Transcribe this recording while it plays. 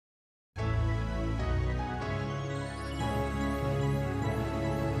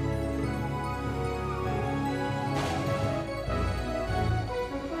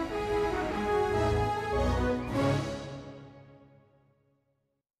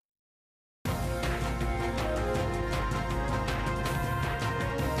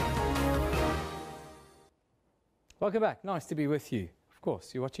Welcome back. Nice to be with you. Of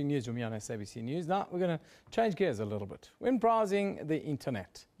course, you're watching Newsroom here on SABC News. Now, we're going to change gears a little bit. When browsing the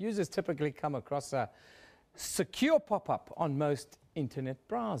internet, users typically come across a secure pop-up on most internet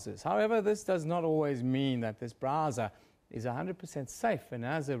browsers. However, this does not always mean that this browser is 100% safe, and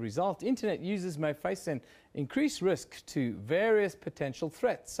as a result, internet users may face an increased risk to various potential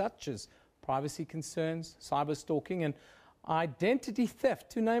threats, such as privacy concerns, cyber stalking, and identity theft,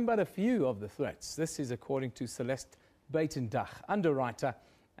 to name but a few of the threats. This is according to Celeste, Buitendag, underwriter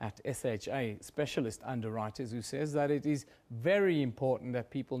at SHA, specialist underwriters, who says that it is very important that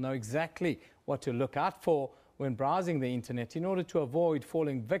people know exactly what to look out for when browsing the internet in order to avoid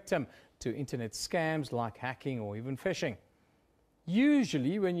falling victim to internet scams like hacking or even phishing.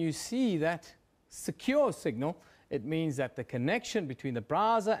 Usually when you see that secure signal, it means that the connection between the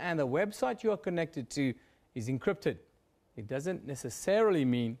browser and the website you are connected to is encrypted. It doesn't necessarily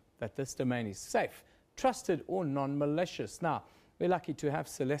mean that this domain is safe, trusted or non-malicious. Now, we're lucky to have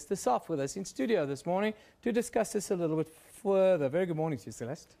Celeste herself with us in studio this morning to discuss this a little bit further. Very good morning to you,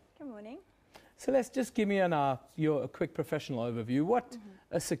 Celeste. Good morning. Celeste, just give me a quick professional overview. What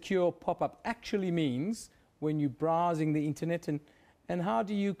a secure pop-up actually means when you're browsing the internet, and how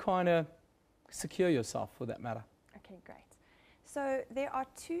do you kind of secure yourself for that matter? Okay, great. So there are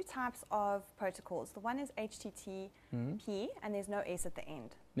two types of protocols. The one is HTTP, and there's no S at the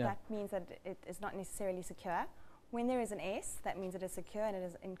end. Yeah. That means that it is not necessarily secure. When there is an S, that means it is secure and it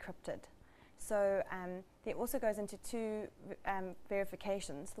is encrypted. So there also goes into two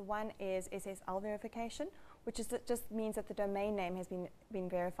verifications. The one is SSL verification, which is just means that the domain name has been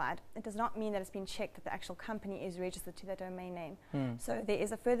verified. It does not mean that it's been checked that the actual company is registered to that domain name. So there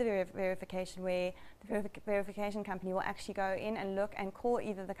is a further verification where the verification company will actually go in and look and call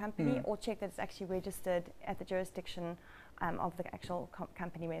either the company or check that it's actually registered at the jurisdiction of the actual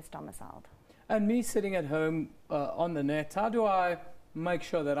company where it's domiciled. And me sitting at home on the net, how do I make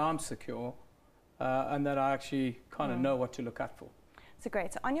sure that I'm secure and that I actually kind of know what to look out for? So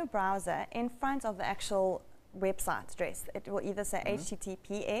great. So on your browser, in front of the actual website address, it will either say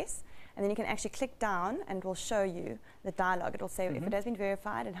HTTPS, and then you can actually click down and it will show you the dialog. It will say if it has been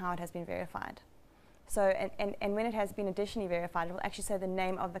verified and how it has been verified. So, and when it has been additionally verified, it will actually say the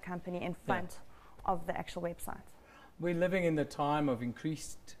name of the company in front of the actual website. We're living in the time of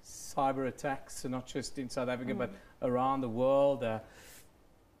increased cyber attacks, not just in South Africa, but around the world.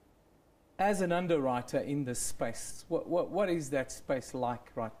 As an underwriter in this space, what is that space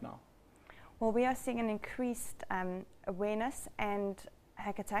like right now? Well, we are seeing an increased awareness and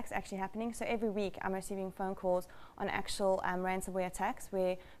hack attacks actually happening. So every week I'm receiving phone calls on actual ransomware attacks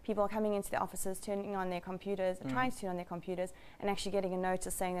where people are coming into the offices, turning on their computers, trying to turn on their computers, and actually getting a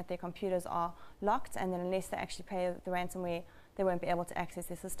notice saying that their computers are locked, and then unless they actually pay the ransomware, they won't be able to access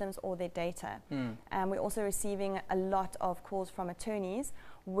their systems or their data. We're also receiving a lot of calls from attorneys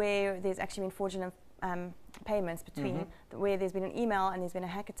where there's actually been fraudulent payments between where there's been an email and there's been a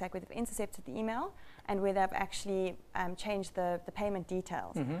hack attack where they've intercepted the email and where they've actually changed the payment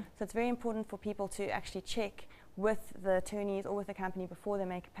details. So it's very important for people to actually check with the attorneys or with the company before they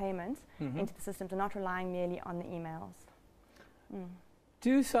make a payment into the system, to not relying merely on the emails.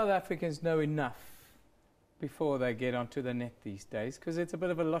 Do South Africans know enough before they get onto the net these days? Because it's a bit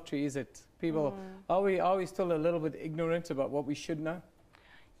of a lottery, is it? People, are we still a little bit ignorant about what we should know?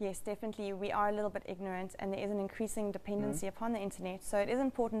 Yes, definitely. We are a little bit ignorant, and there is an increasing dependency upon the internet. So it is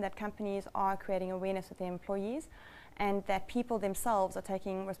important that companies are creating awareness with their employees, and that people themselves are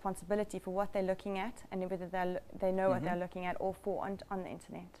taking responsibility for what they're looking at, and whether they know what they're looking at or for on the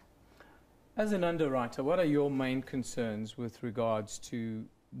internet. As an underwriter, what are your main concerns with regards to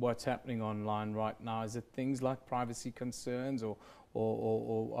what's happening online right now? Is it things like privacy concerns, or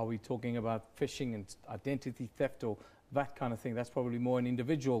are we talking about phishing and identity theft or that kind of thing? That's probably more an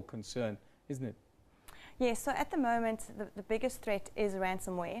individual concern, isn't it? Yes, so at the moment, the biggest threat is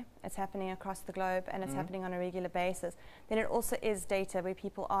ransomware. It's happening across the globe, and it's happening on a regular basis. Then it also is data, where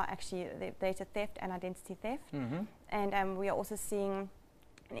people are actually data theft and identity theft. And we are also seeing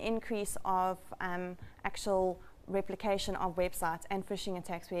an increase of actual replication of websites and phishing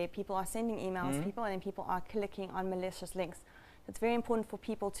attacks, where people are sending emails to people and then people are clicking on malicious links. It's very important for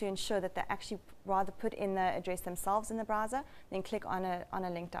people to ensure that they actually rather put in the address themselves in the browser than click on a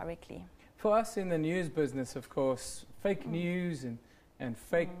link directly. For us in the news business, of course, fake news and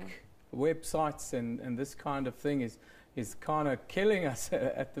fake websites and this kind of thing is kind of killing us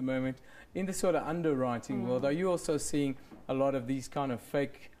at the moment. In the sort of underwriting world, are you also seeing a lot of these kind of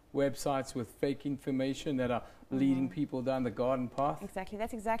fake websites with fake information that are leading people down the garden path? Exactly.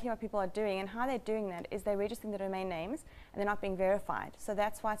 That's exactly what people are doing, and how they're doing that is they're registering the domain names and they're not being verified. So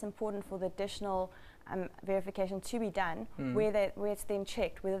that's why it's important for the additional verification to be done, where it's then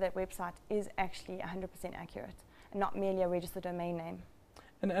checked whether that website is actually 100% accurate and not merely a registered domain name.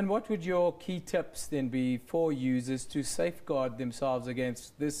 And what would your key tips then be for users to safeguard themselves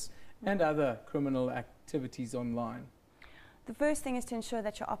against this and other criminal activities online? The first thing is to ensure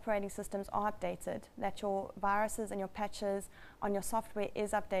that your operating systems are updated, that your viruses and your patches on your software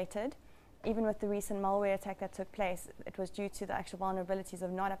is updated. Even with the recent malware attack that took place, it was due to the actual vulnerabilities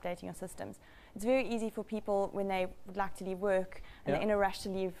of not updating your systems. It's very easy for people when they would like to leave work and they're in a rush to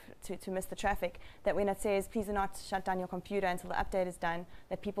leave to miss the traffic, that when it says please do not shut down your computer until the update is done,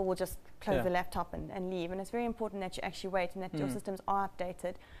 that people will just close the laptop and leave. And it's very important that you actually wait and that your systems are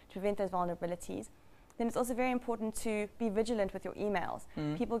updated to prevent those vulnerabilities. Then it's also very important to be vigilant with your emails.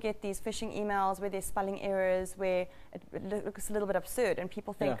 People get these phishing emails where there's spelling errors, where it looks a little bit absurd, and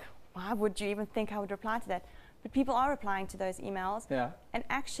people think, why would you even think I would reply to that? But people are replying to those emails, and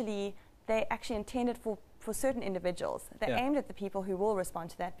actually, they actually intended for certain individuals. They're aimed at the people who will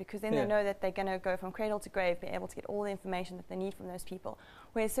respond to that, because then they know that they're going to go from cradle to grave, be able to get all the information that they need from those people.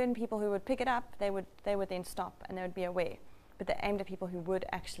 Whereas certain people who would pick it up, they would then stop and they would be aware. But they're aimed at people who would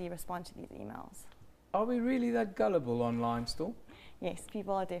actually respond to these emails. Are we really that gullible online still? Yes,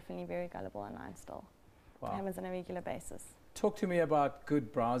 people are definitely very gullible online still. It happens on a regular basis. Talk to me about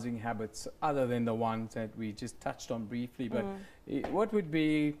good browsing habits other than the ones that we just touched on briefly, but what would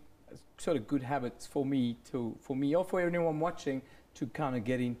be sort of good habits for me or for anyone watching to kind of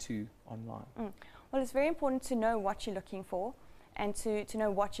get into online? Well, it's very important to know what you're looking for and to know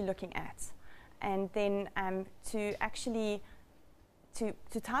what you're looking at, and then to actually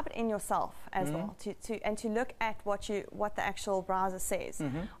to type it in yourself as well, and to look at what the actual browser says.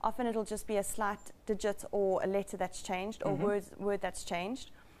 Often it'll just be a slight digit or a letter that's changed, or word that's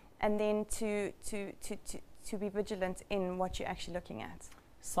changed, and then to be vigilant in what you're actually looking at.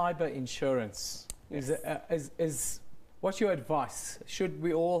 Cyber insurance. Is what's your advice? Should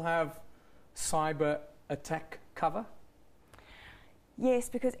we all have cyber attack cover? Yes,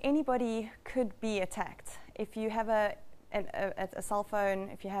 because anybody could be attacked. If you have a cell phone,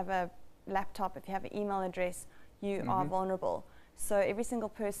 if you have a laptop, if you have an email address, you are vulnerable. So every single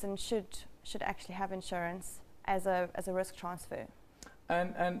person should actually have insurance as a risk transfer.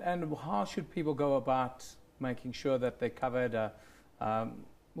 And how should people go about making sure that they're covered?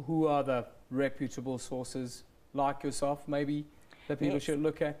 Who are the reputable sources like yourself, maybe, that people should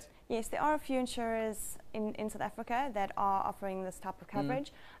look at? Yes, there are a few insurers in South Africa that are offering this type of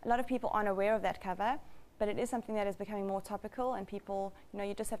coverage. A lot of people aren't aware of that cover, but it is something that is becoming more topical, and people,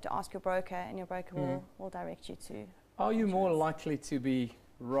 you just have to ask your broker, and your broker will direct you to. Are you more likely to be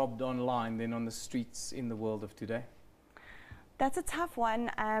robbed online than on the streets in the world of today? That's a tough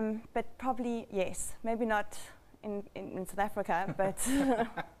one, but probably yes. Maybe not in South Africa, but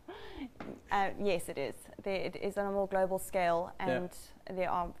yes, it is. It is on a more global scale, and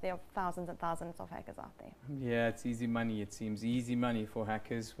there are thousands and thousands of hackers out there. Yeah, it's easy money. It seems easy money for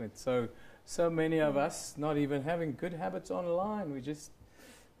hackers, with so many of us not even having good habits online. We just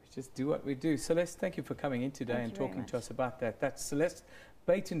do what we do. Celeste, thank you for coming in today and talking to us about that. That's Celeste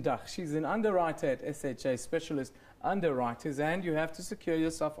Buitendag. She's an underwriter at SHA, specialist underwriters, and you have to secure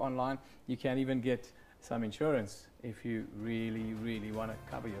yourself online. You can even get some insurance if you really, really want to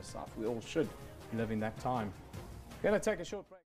cover yourself. We all should live in that time. We're going to take a short break.